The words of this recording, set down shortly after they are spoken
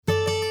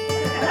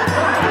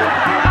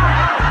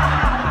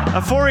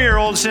A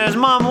 4-year-old says,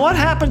 "Mom, what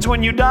happens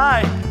when you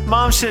die?"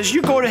 Mom says,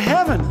 "You go to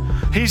heaven."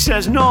 He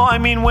says, "No, I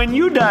mean when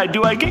you die,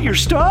 do I get your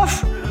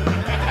stuff?"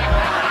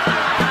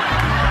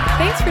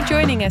 Thanks for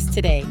joining us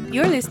today.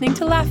 You're listening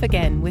to Laugh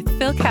Again with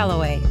Phil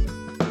Callaway.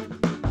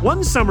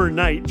 One summer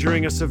night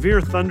during a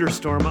severe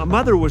thunderstorm, a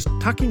mother was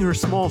tucking her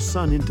small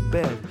son into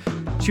bed.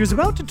 She was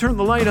about to turn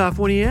the light off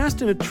when he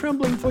asked in a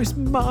trembling voice,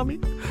 "Mommy,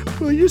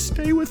 will you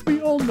stay with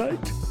me all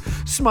night?"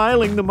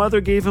 Smiling, the mother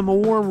gave him a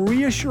warm,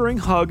 reassuring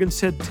hug and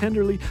said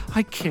tenderly,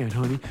 "I can't,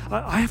 honey.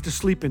 I have to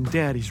sleep in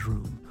Daddy's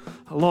room."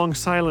 A long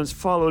silence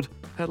followed.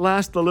 At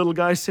last, the little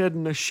guy said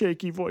in a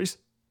shaky voice,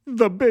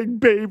 "The big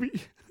baby."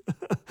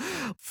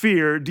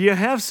 Fear, do you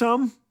have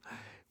some?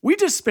 We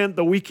just spent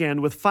the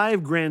weekend with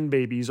 5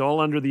 grandbabies,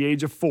 all under the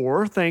age of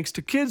 4, thanks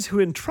to kids who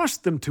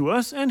entrust them to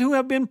us and who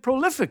have been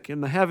prolific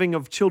in the having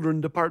of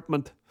children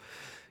department.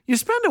 You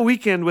spend a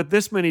weekend with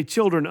this many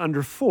children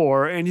under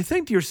 4, and you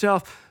think to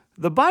yourself,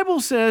 the Bible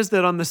says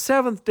that on the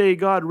 7th day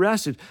God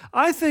rested.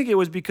 I think it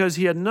was because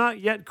he had not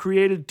yet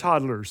created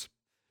toddlers.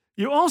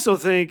 You also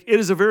think it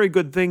is a very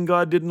good thing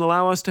God didn't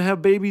allow us to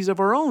have babies of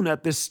our own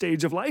at this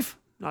stage of life,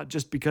 not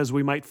just because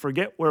we might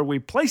forget where we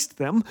placed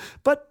them,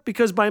 but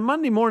because by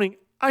Monday morning,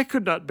 I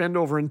could not bend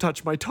over and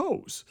touch my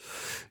toes.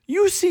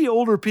 You see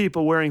older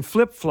people wearing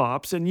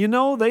flip-flops, and you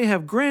know they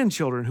have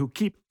grandchildren who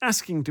keep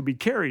asking to be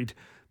carried.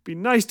 Be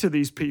nice to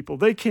these people.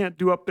 They can't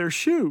do up their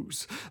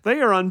shoes.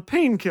 They are on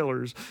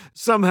painkillers.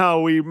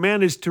 Somehow we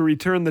managed to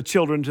return the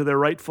children to their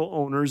rightful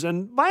owners,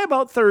 and by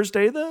about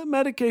Thursday, the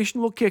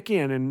medication will kick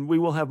in, and we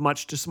will have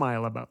much to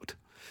smile about.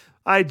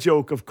 I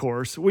joke, of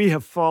course. We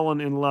have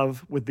fallen in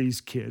love with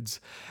these kids.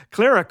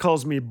 Clara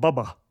calls me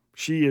Bubba.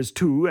 She is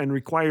 2 and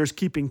requires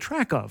keeping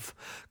track of.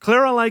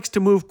 Clara likes to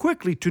move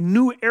quickly to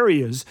new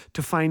areas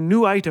to find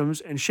new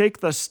items and shake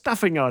the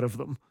stuffing out of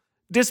them.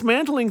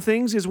 Dismantling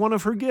things is one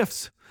of her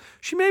gifts.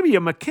 She may be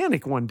a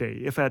mechanic one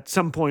day if at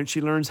some point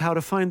she learns how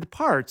to find the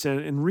parts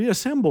and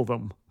reassemble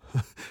them.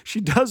 She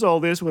does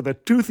all this with a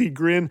toothy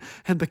grin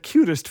and the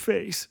cutest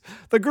face.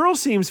 The girl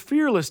seems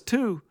fearless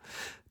too.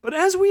 But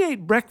as we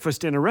ate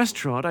breakfast in a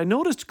restaurant, I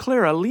noticed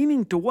Clara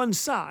leaning to one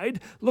side,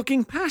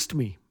 looking past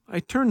me. I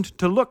turned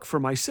to look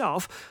for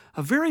myself.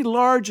 A very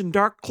large and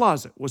dark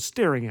closet was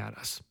staring at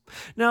us.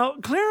 Now,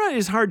 Clara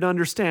is hard to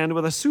understand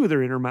with a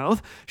soother in her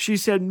mouth. She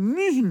said,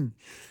 "Mmm."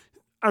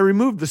 I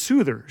removed the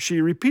soother.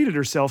 She repeated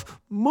herself,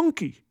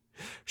 "Monkey."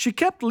 She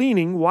kept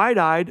leaning,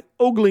 wide-eyed,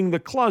 ogling the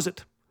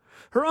closet.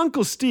 Her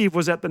Uncle Steve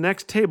was at the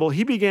next table.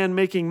 He began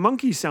making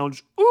monkey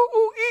sounds. "Ooh,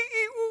 ooh, ee,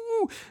 ee,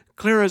 ooh, ooh."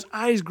 Clara's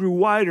eyes grew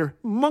wider.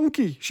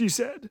 "Monkey," she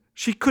said.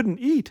 She couldn't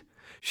eat.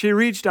 She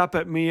reached up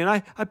at me, and I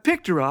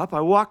picked her up.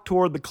 I walked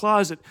toward the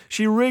closet.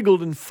 She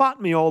wriggled and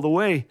fought me all the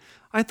way.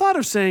 I thought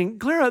of saying,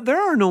 "Clara, there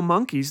are no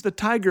monkeys. The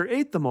tiger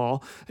ate them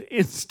all."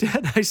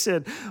 Instead, I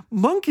said,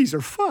 "Monkeys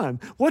are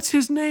fun. What's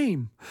his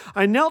name?"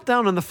 I knelt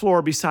down on the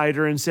floor beside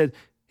her and said,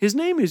 "His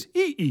name is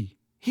Ee.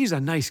 He's a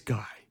nice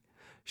guy."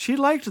 She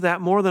liked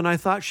that more than I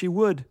thought she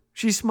would.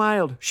 She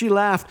smiled. She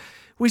laughed.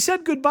 We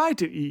said goodbye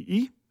to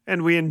Ee,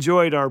 and we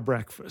enjoyed our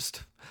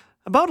breakfast.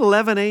 About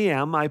 11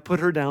 a.m., I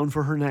put her down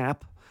for her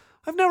nap.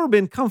 I've never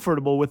been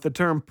comfortable with the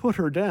term "put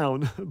her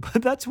down,"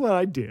 but that's what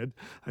I did,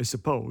 I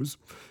suppose.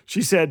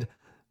 She said,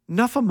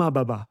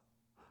 "Nuffa-ma-ba-ba."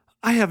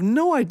 I have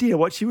no idea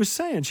what she was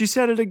saying. She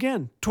said it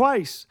again,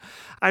 twice.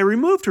 I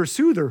removed her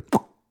soother,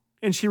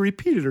 and she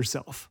repeated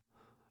herself.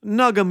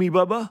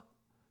 "Nugga-me-bubba."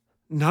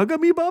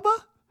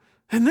 "Nugga-me-bubba?"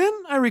 And then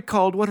I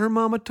recalled what her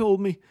mama told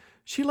me.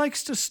 She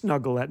likes to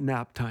snuggle at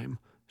nap time.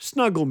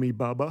 Snuggle me,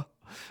 Bubba.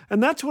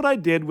 And that's what I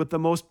did with the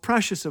most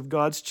precious of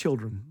God's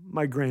children,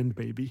 my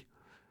grandbaby.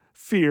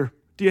 Fear,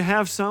 do you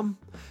have some?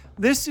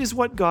 This is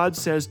what God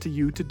says to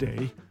you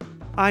today.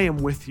 I am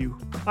with you.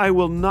 I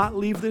will not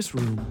leave this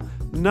room.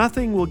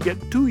 Nothing will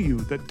get to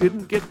you that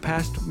didn't get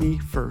past me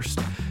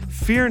first.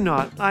 Fear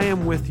not, I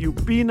am with you.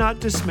 Be not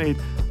dismayed.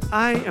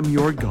 I am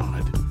your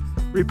God.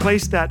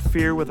 Replace that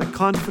fear with a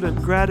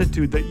confident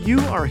gratitude that you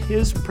are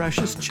His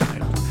precious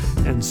child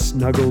and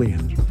snuggle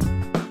in.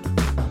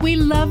 We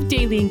love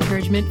daily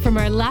encouragement from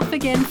our Laugh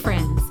Again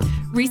friends.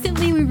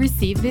 Recently, we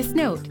received this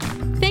note.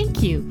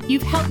 Thank you.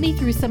 You've helped me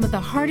through some of the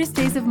hardest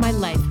days of my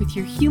life with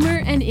your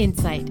humor and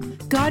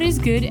insight. God is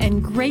good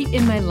and great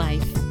in my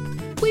life.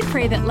 We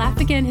pray that Laugh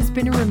Again has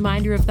been a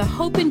reminder of the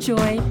hope and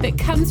joy that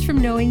comes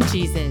from knowing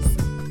Jesus.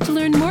 To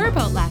learn more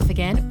about Laugh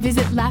Again,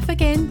 visit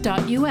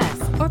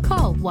laughagain.us or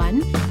call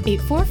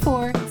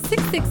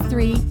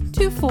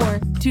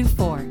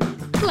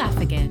 1-844-663-2424. Laugh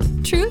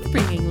Again. Truth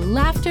bringing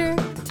laughter